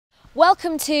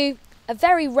Welcome to a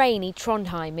very rainy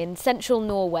Trondheim in central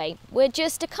Norway. We're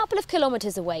just a couple of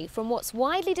kilometres away from what's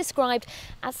widely described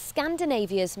as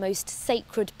Scandinavia's most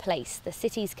sacred place, the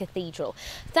city's cathedral.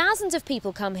 Thousands of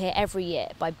people come here every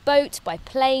year, by boat, by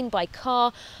plane, by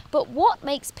car. But what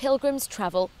makes pilgrims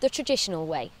travel the traditional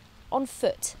way? On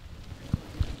foot.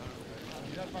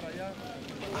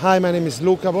 Hi, my name is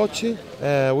Luca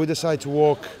Bocci. We decided to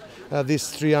walk these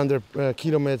 300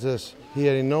 kilometers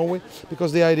here in Norway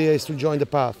because the idea is to join the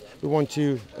path. We want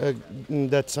to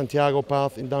that Santiago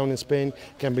path down in Spain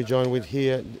can be joined with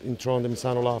here in Trondheim,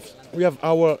 St. Olaf. We have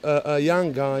our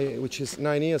young guy, which is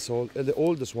 9 years old, and the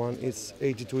oldest one is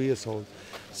 82 years old.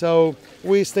 So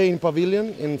we stay in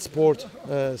pavilion, in sport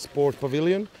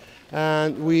pavilion,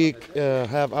 and we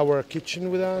have our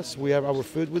kitchen with us. We have our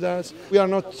food with us. We are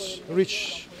not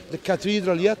reached the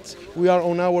cathedral yet. We are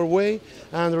on our way,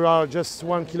 and there are just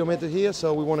 1 kilometer here,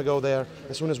 so we want to go there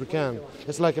as soon as we can.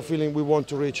 It's like a feeling we want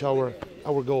to reach our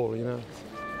goal, you know.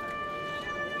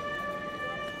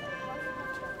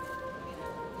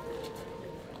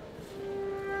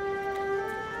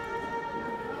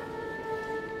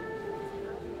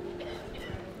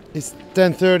 It's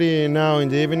 10:30 now in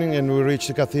the evening, and we reached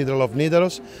the Cathedral of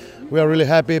Nidaros. We are really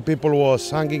happy. People was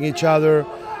hugging each other.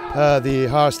 The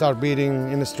heart started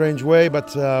beating in a strange way,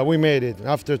 but we made it.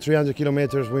 After 300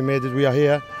 kilometers, we made it. We are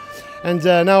here. And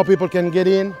now people can get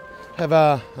in, have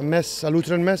a mess, a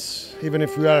Lutheran mess, even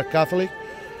if we are Catholic.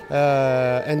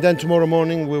 And then tomorrow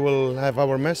morning we will have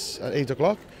our mess at 8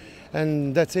 o'clock.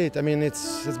 And that's it. I mean,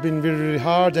 it's been really, really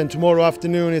hard. And tomorrow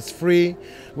afternoon it's free.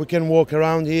 We can walk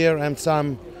around here and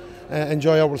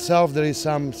enjoy ourselves. There is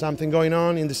something going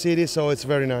on in the city, so it's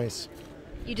very nice.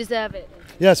 You deserve it.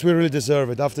 Yes, we really deserve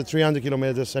it. After 300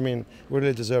 kilometers, I mean, we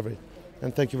really deserve it.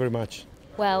 And thank you very much.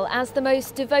 Well, as the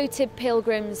most devoted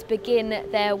pilgrims begin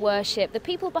their worship, the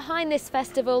people behind this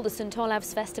festival, the St.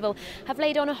 Olav's Festival, have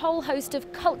laid on a whole host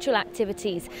of cultural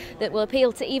activities that will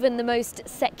appeal to even the most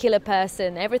secular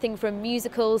person. Everything from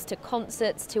musicals to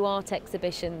concerts to art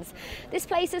exhibitions. This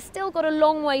place has still got a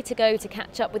long way to go to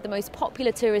catch up with the most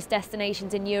popular tourist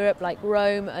destinations in Europe like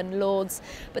Rome and Lourdes.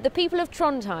 But the people of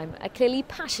Trondheim are clearly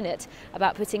passionate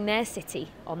about putting their city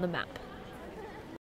on the map.